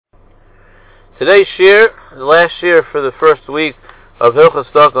Today's shir, the last shir for the first week of Hilchos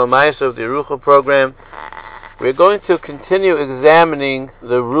Tzedakah U'Ma'aser of the Yeruchah program, we're going to continue examining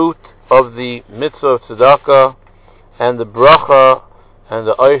the root of the mitzvah of tzedakah and the bracha and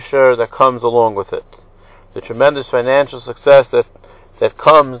the oisher that comes along with it. The tremendous financial success that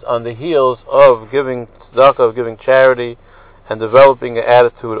comes on the heels of giving tzedakah, of giving charity, and developing an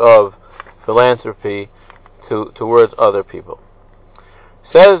attitude of philanthropy towards other people.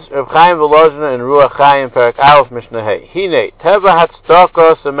 Says Reb Chaim Volozhiner in Ruach Chaim Perek Aleph Mishnah Hey, Hine Teva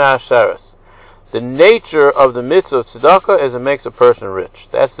HaTzedakah Sameh Asheres. The nature of the mitzvah of tzedakah is it makes a person rich.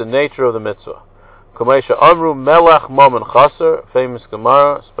 That's the nature of the mitzvah. Kamesha Amru Melech Mammon Chaser, famous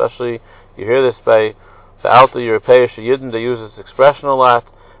Gemara, especially you hear this by the Alta Europeish Yidden, they use this expression a lot.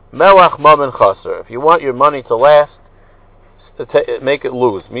 Melech Mammon Chaser. If you want your money to last, make it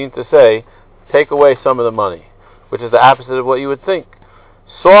lose. Meaning to say, take away some of the money, which is the opposite of what you would think.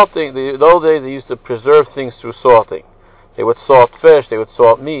 Salting, in the old days they used to preserve things through salting. They would salt fish, they would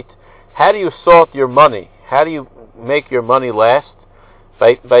salt meat. How do you salt your money? How do you make your money last?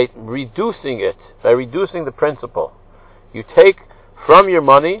 By reducing it, by reducing the principal. You take from your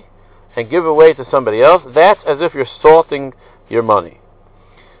money and give away to somebody else. That's as if you're salting your money.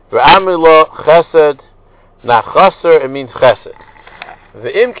 V'amilo chesed, not chaser, it means chesed.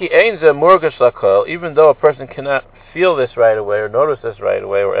 V'imki einze murgash lakol, even though a person cannot feel this right away or notice this right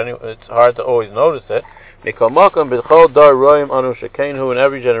away, it's hard to always notice it. In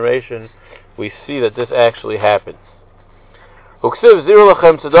every generation we see that this actually happens. The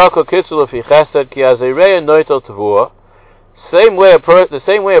same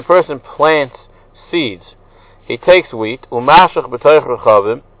way a person plants seeds. He takes wheat, and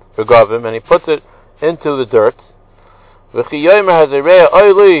he puts it into the dirt.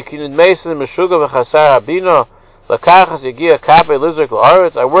 I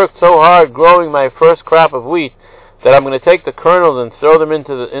worked so hard growing my first crop of wheat that I'm going to take the kernels and throw them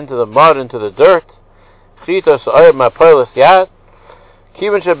into the mud, into the dirt.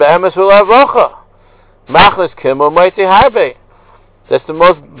 That's the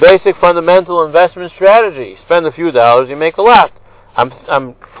most basic fundamental investment strategy. You spend a few dollars, you make a lot.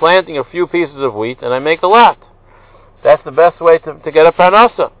 I'm planting a few pieces of wheat and I make a lot. That's the best way to get a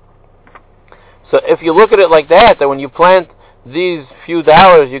parnasa. So if you look at it like that when you plant these few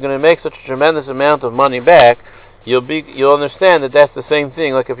dollars, you're going to make such a tremendous amount of money back, you'll understand that that's the same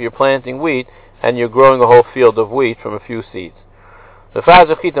thing like if you're planting wheat and you're growing a whole field of wheat from a few seeds. It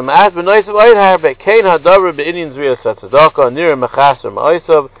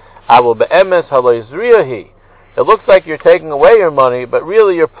looks like you're taking away your money, but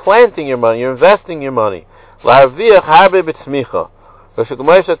really you're planting your money, you're investing your money. The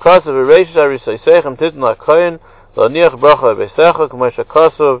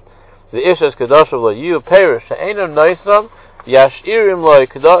Ishas Kedosh of Layu perish. She'enu Noisav Yashirim Loi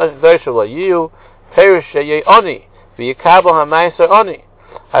Kedosh of Layu perish She'yoni V'Yikabel HaMaiser Oni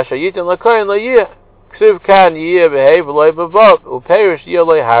Hashayitin Lakoyin Layu Ksiv Kan Yiyah Behev Loi Bavov Uperish Yiyah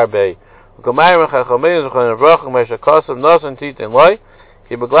Loi Harbe Ukamayim Chachamein Zuchan Avrach Mesha Kosav Nosan Titin Loi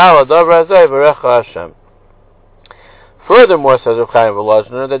Ki Beglal Adav Razai V'Recha Hashem. Furthermore, says Reb Chaim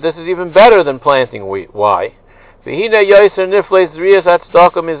Volozhiner, that this is even better than planting wheat. Why? Planting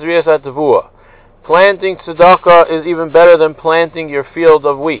tzedakah is even better than planting your field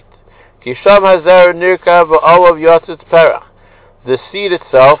of wheat. The seed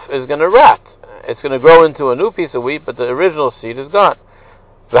itself is going to rot. It's going to grow into a new piece of wheat, but the original seed is gone.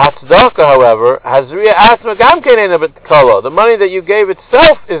 The tzedakah, however, the money that you gave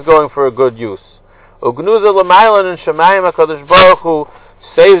itself is going for a good use. Ugnuza l'maylan and Shemayim HaKadosh Baruch Hu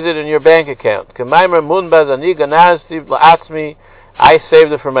saves it in your bank account. K'maimer Munbaz ani ganazti la'atzmi, I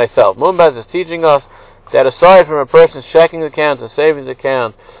saved it for myself. Munbaz is teaching us that aside from a person's checking account and savings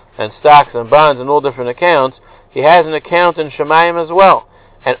account and stocks and bonds and all different accounts, he has an account in Shemayim as well.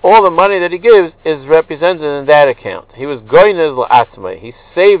 And all the money that he gives is represented in that account. He was goynez la'atzmi. He's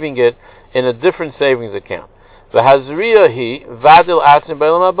saving it in a different savings account. V'hazriyahi vadil atzim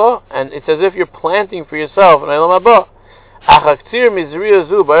b'elam haba, and it's as if you're planting for yourself in elam haba. Achaktir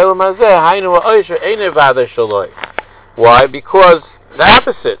mizriyazu b'elam hazeh hainu ha'oisher eine vaday shaloi. Why? Because the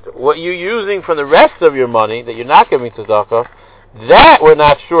opposite, what you're using from the rest of your money that you're not giving tzedakah, that we're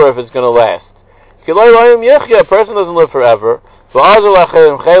not sure if it's going to last. A person doesn't live forever,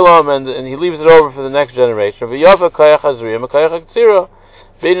 and he leaves it over for the next generation. Which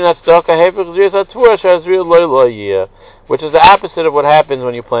is the opposite of what happens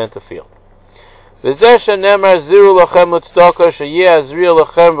when you plant a field.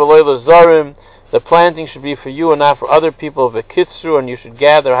 The planting should be for you and not for other people. V'kitzru, and you should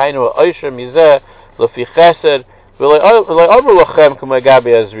gather. Hainu ha'osher mizeh lefi chesed v'lei omer lachem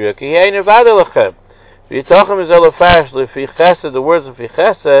k'magabi azriya ki hi nevada lachem. V'yitachem mizeh lefarish lefi chesed. The words lefi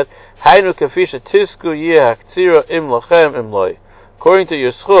chesed hainu kafisha tisku yeh haktzira im lachem im loy. According to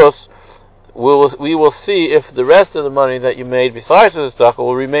your schus, we will see if the rest of the money that you made besides the tzedakah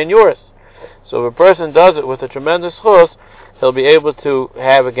will remain yours. So if a person does it with a tremendous chus, he'll be able to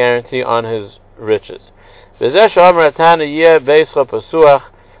have a guarantee on his riches. Your house should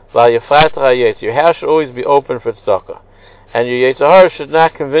always be open for tzedakah, and your Yetzer Hara should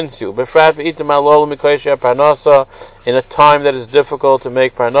not convince you. In a time that is difficult to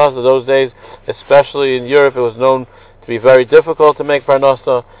make parnasa, those days, especially in Europe, it was known to be very difficult to make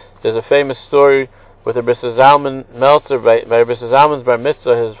parnasa. There's a famous story with Rabbi Zalman Meltzer. By Rabbi Zalman's bar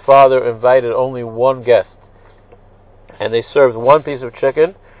mitzvah, his father invited only one guest, and they served one piece of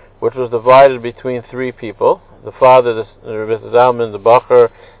chicken, which was divided between three people: the father, Rabbi Zalman, the bacher,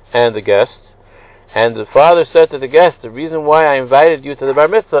 and the guest. And the father said to the guest, "The reason why I invited you to the bar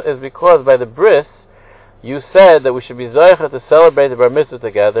mitzvah is because by the bris, you said that we should be zoicha to celebrate the bar mitzvah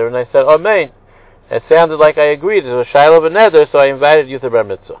together." And I said, "Amen." It sounded like I agreed. It was Shiloh v'neder, so I invited you to the bar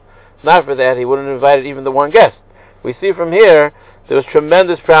mitzvah. Not for that, he wouldn't have invited even the one guest. We see from here, there was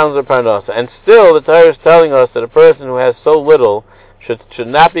tremendous problems with parnasa. And still, the Torah is telling us that a person who has so little should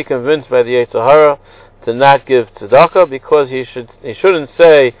not be convinced by the Yetzer Hara to not give tzedakah, because he shouldn't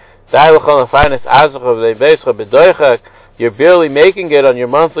say, you're barely making it on your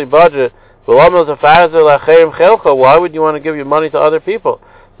monthly budget. Why would you want to give your money to other people?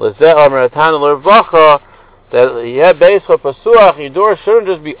 That your door shouldn't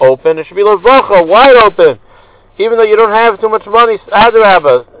just be open, it should be levacha, wide open. Even though you don't have too much money,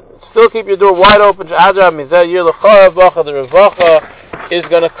 adrabah, still keep your door wide open. The revacha is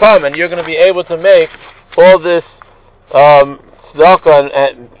going to come, and you're going to be able to make all this tzedakah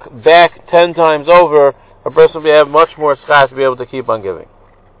and back 10 times over. A person will have much more schas to be able to keep on giving.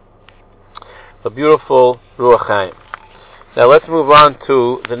 A beautiful Ruach Chaim. Now let's move on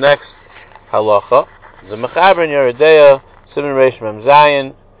to the next halacha. The Mechaber in Yoreh De'ah, Siman Reish Mem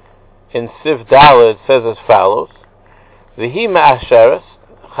Zayin, in Sif Daled, says as follows: V'hi ma'asheres,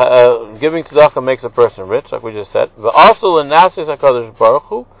 giving tzedakah makes a person rich, like we just said. V'asul l'nasis HaKadosh Baruch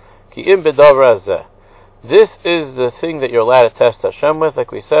Hu, ki im b'davar hazeh. This is the thing that you're allowed to test Hashem with,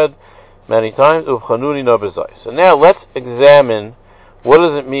 like we said many times. Uvchanuni no b'zoi. So now let's examine what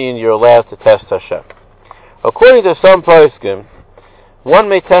does it mean you're allowed to test Hashem. According to some poskim, one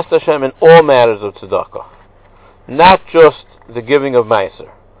may test Hashem in all matters of tzedakah, not just the giving of meiser.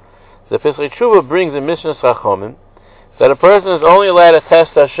 The Pesach Tshuva brings in Mishnah Chachomim that a person is only allowed to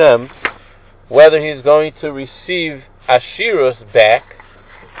test Hashem whether he's going to receive ashirus back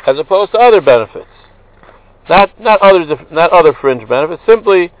as opposed to other benefits. Not other fringe benefits,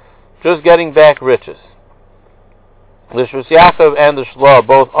 simply just getting back riches. The Shus Yaakov and the Shloah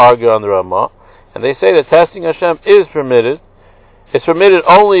both argue on the Ramah, and they say that testing Hashem is permitted. It's permitted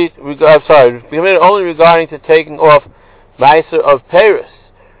only regarding to taking off meiser of peris,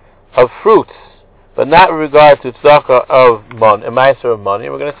 of fruits, but not in regard to tzedakah of money, a meiser of money.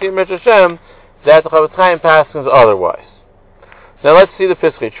 And we're going to see in Mitzvah Hashem that the Chavetz Chaim passes otherwise. Now let's see the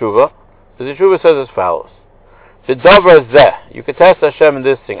Pesach Tshuva. The Tshuva says as follows: the davar zeh, you can test Hashem in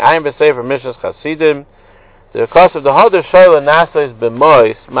this thing. I am b'sefer Mishnas Chasidim. The cost of the Hadar Shoyla Nasa is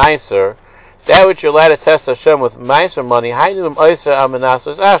b'mois meiser. That which you're allowed to test Hashem with meiser money,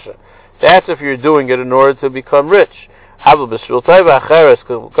 that's if you're doing it in order to become rich. Like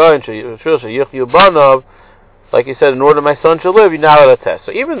he said, in order my son should live, you're not allowed to test.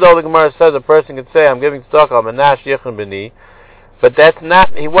 So even though the Gemara says a person can say, I'm giving tzedakah, I'm a nash yichun b'ni, but that's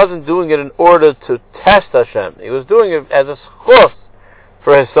not, he wasn't doing it in order to test Hashem. He was doing it as a schus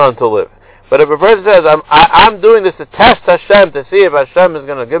for his son to live. But if a person says, I'm doing this to test Hashem, to see if Hashem is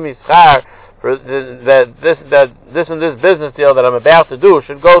going to give me schar, for this and this business deal that I'm about to do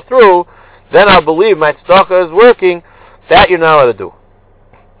should go through, then I'll believe my tzedakah is working. That you're not allowed to do.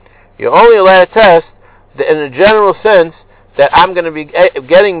 You're only allowed to test in a general sense that I'm going to be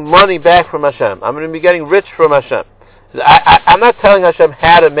getting money back from Hashem. I'm going to be getting rich from Hashem. I'm not telling Hashem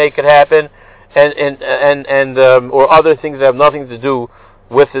how to make it happen, and or other things that have nothing to do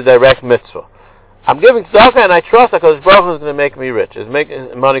with the direct mitzvah. I'm giving tzedakah, and I trust that Kadosh Baruch Hu is going to make me rich. Is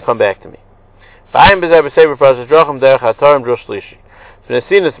making money come back to me. V'ayim b'zeh b'sefer parashat Drachim derech hatarim drush shlishi.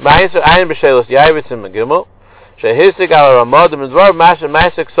 V'nesinas ma'aser ayin b'shelos yavitzim megimel. Shehisik al Ramah the midvar masher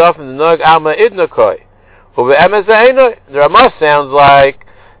ma'aser ksaf in the nog alma idnokoi. Uve'emes zeheinoi. The Ramah sounds like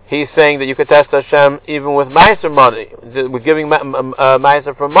he's saying that you could test Hashem even with ma'aser money, with giving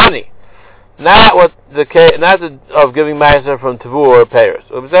ma'aser for money. not what the case, of giving meiser from tavu or peiros.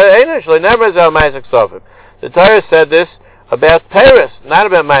 The Torah said this about peiros, not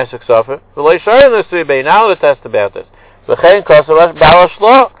about meiser ksafim. Now to test about this. The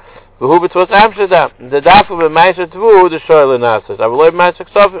dafu b'meiser tavu the shoyl nasis. I will learn meiser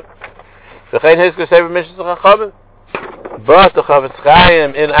ksafim. But the Chavetz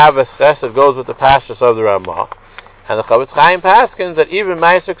Chaim in Avos Chesed goes with the pashtus of the Ramah, and the Chavetz Chaim paskins that even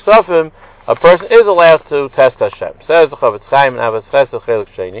meiser ksafim, a person is allowed to test Hashem. Says the Chavetz Chaim in Avos Chesed Chelik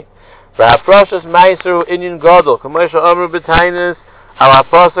Sheni, "V'hafrashas meiser inyan gadol, k'moshe amru b'tainis al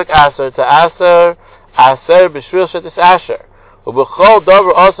hapasuk aser to aser b'shvil shetis asher, u'b'chol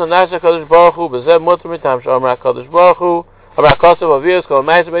dover also nasher kadosh baruch hu b'zeh mutar mitam she'amar kadosh baruch hu." Aber Kosev Avius kol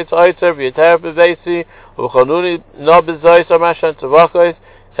meiser beitz oitzer v'yiter b'veisi u'chanuni no b'zois amar shem tzavakos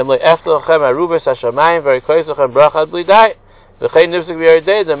em le'eftel lechem arubas hashamayim v'rikois lechem brachad blidai v'chein nifsik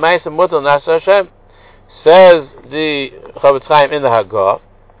v'yerdei the meiser mutal nasher Hashem. Says the Chavetz Chaim in the Haggadah,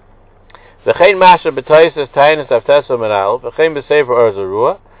 v'chein masher b'toises tainis avteso menal v'chein b'sefer or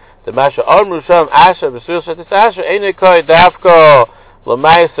zerua the masher amru sham asher b'sul shetis asher einei koi dafko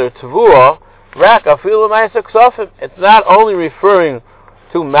l'meiser tavua. It's not only referring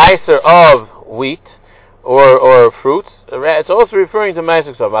to meiser of wheat or fruits, it's also referring to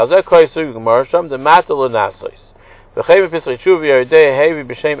meiser ksafim. The matal nasos. The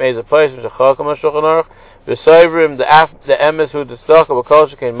emes who distalk of a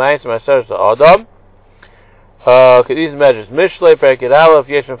culture came meiser meiser to Adam. These measures Mishlei Perkid Aleph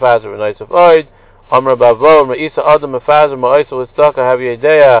Yeshon Fazer v'Noitz of Oid Amar Bavo Ma'isa Adam Mefazer Ma'oitz L'Staka Have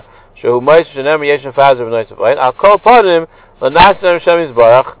Yedea Shehu Ma'is Shenem Yeshon Fazer v'Noitz of Oid. I'll call upon him L'Nasem Shem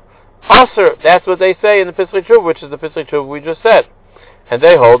Yisbarach Aser. That's what they say in the Pesach Shuv, which is the Pesach Shuv we just said, and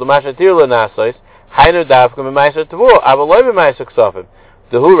they hold the Mashatir L'Nasos Hainu Davka M'Meiser Tavur Avaloi M'Meiser Ksafim.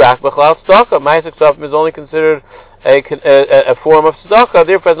 The Hu Rak B'Chlal Tzedakah. Meiser Ksafim is only considered a form of tzedakah.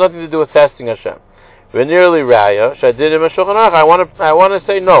 Therefore, it has nothing to do with testing Hashem. Nearly Raya, Shadidim and Shulchan Aruch. I want to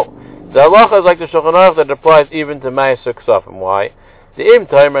say no. The halacha is like the Shulchan Aruch that applies even to Meiser Ksafim. Why? The Im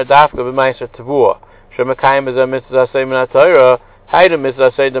Taimer Dafka b'Meiser Tavua. Shemakayim is a mitzvah say min haTorah. Haydem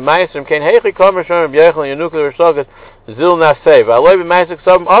mitzvah say the Meiser Kain Heichi Kamer Shem Yechel Yanukle Rishogas Zil Nasei. V'aloi b'Meiser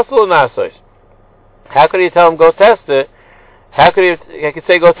Ksafim also Nasos. How could he tell him go test it? How could he could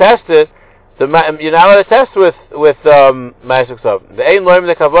say go test it? You're not allowed to test with Meiser Ksafim. The Ein Loim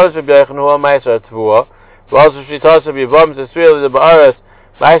the Kavodas v'Yechel Hu Meiser Tavua. V'alzu Shlitas v'Yivam Tzriel the Ba'aras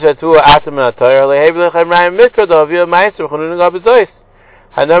Meiser Tavua Atam min haTorah Lehev Lechem Rayim Mikra Davia Meiser V'Chanunin Gabezois.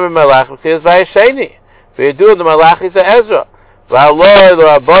 Hanamer Malach V'Chiyaz V'Yasheni V'Yidu the Malachis Ezra V'Aloi the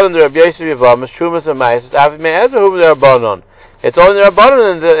Rabbanon the Rabbi Yosef Yivam Shumas and Meiser Avi Me Ezra Hum the Rabbanon. It's only the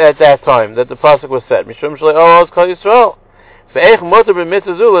Rabbanon at that time that the pasuk was said. Mishum Shlei Oz Kol Yisrael. Ve'ech Motor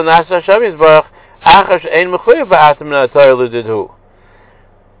B'Mitzvah Zu L'Naseh Hashem Yisbarach Achar She'ein Mechuyev V'Atam min haTorah L'Didhu.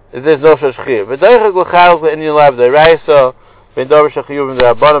 There's no such chiyuv. V'Doichek L'Chaluk L'Inyan Lav D'Raisa V'Dover Shechiyuvim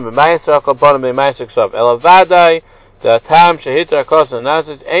D'Rabbanon B'Meiser HaKapanim B'Meiser Ksaf Ela Vadai the Tam Shehitra Kos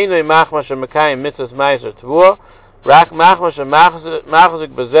Nasis Einoi Machma Shemakayim Mitzvahs Meiser Tavua Rak Machma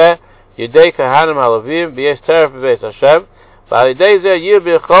Shemachzik B'Zeh Yedei Kahanim Halavim B'Yesh Teref B'Beis Hashem V'Alidei Zeh Yir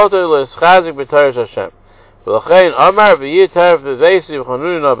B'Yechoto L'Eschazik B'Torah Hashem V'Lachein Amar V'Yir Teref B'Veisi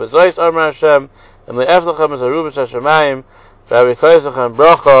V'Chanunin B'Zois Amar Hashem and Le'Eflechem Es Arubas Hashemayim V'Avikoyzechem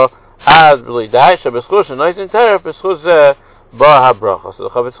Bracha Az B'Lidai Shebeschus Shenoisin Teref Beschus Zeh Ba HaBracha. So the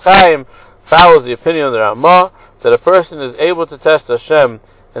Chavetz Chaim follows the opinion of the Ramah that a person is able to test Hashem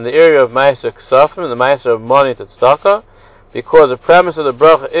in the area of Meiser Ksafim, the Meiser of money to tzedakah, because the premise of the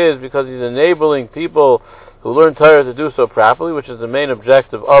bracha is because he's enabling people who learn Torah to do so properly, which is the main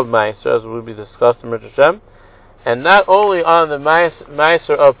objective of Meiser, as will be discussed in Mitzvah Hashem, and not only on the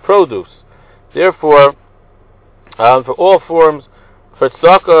Meiser of produce. Therefore, for all forms of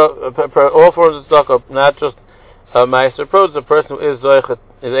tzedakah, not just Meiser produce, a person who is zoichet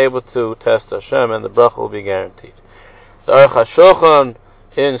is able to test Hashem, and the bracha will be guaranteed. The Aruch HaShulchan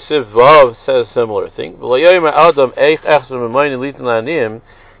in Siv Vav says a similar thing. V'loyoyim ha'adam eich echzer m'moyni litin la'aniyim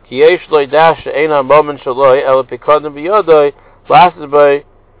ki yesh lo yidash she'ein ha'momen shaloi ela pikadim b'yodoi lasses by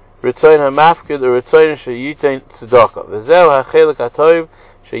retoin ha'mafkid or retoin she'yitain tzedakah. V'zeu ha'chelik ha'toiv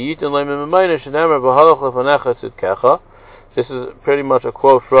she'yitain lo m'moyni she'nemer v'halach lefanecha tzidkecha. This is pretty much a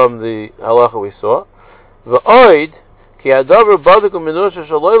quote from the halacha we saw. V'oid ki ha'davar badik u'minusha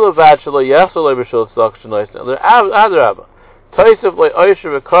shaloi levad shaloi yechzer lo b'shul tzedakah shenoisin. Adrabah. Taisef loy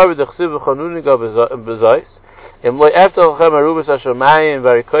oisher v'karvi d'chsiv v'chanunin gabezais im loy eftel lechem arubas hashamayim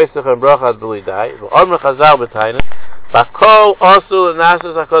v'arikoysechem brachad b'lidai v'omr chazal b'tainis v'kol osu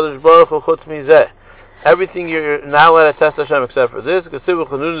l'nasas HaKadosh Baruch Hu chutz mizeh everything you're not allowed to test Hashem except for this. Kesivu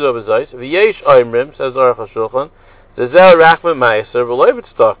chanunu do b'zayis. V'yesh oimrim, says Aruch HaShulchan, Zezel rachma ma'aser v'loy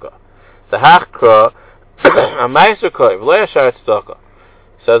v'tzedakah. The hachkra a ma'aser koy v'loy ashar tzedakah.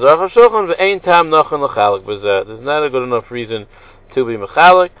 Says Aruch HaShulchan v'ein tam nachon l'chalik b'zeh. There's not a good enough reason to be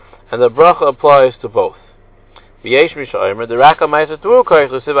mechalik, and the bracha applies to both. V'yesh mishaymer the raka ma'aser tvu koy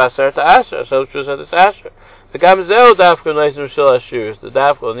l'siv aser to asher. So true said this asher. The gamzel dafka noisim shel ashur. The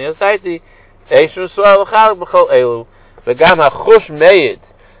dafka on the asayti. Eishur su'al l'chalik b'chol elu. V'gam ha'chush meid.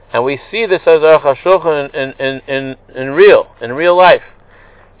 And we see this as Aruch HaShulchan in real life.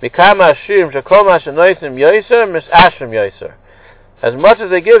 As much as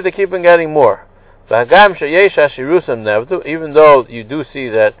they give, they keep on getting more. Even though you do see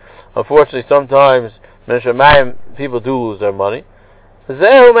that, unfortunately, sometimes people do lose their money. That's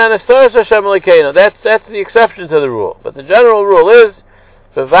the exception to the rule. But the general rule is,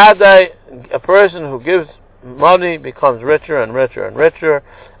 a person who gives money becomes richer and richer and richer,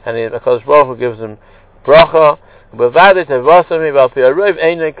 and because Baruch Hu gives him bracha. He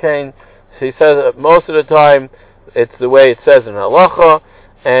says that most of the time it's the way it says in halacha,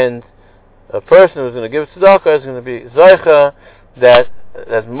 and a person who's going to give tzedakah is going to be zoicha that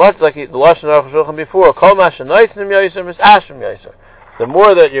as much like the lashon Aruch HaShulchan before. The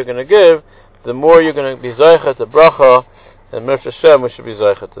more that you're going to give, the more you're going to be zoicha to bracha, and Mirz Hashem we should be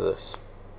zoicha to this.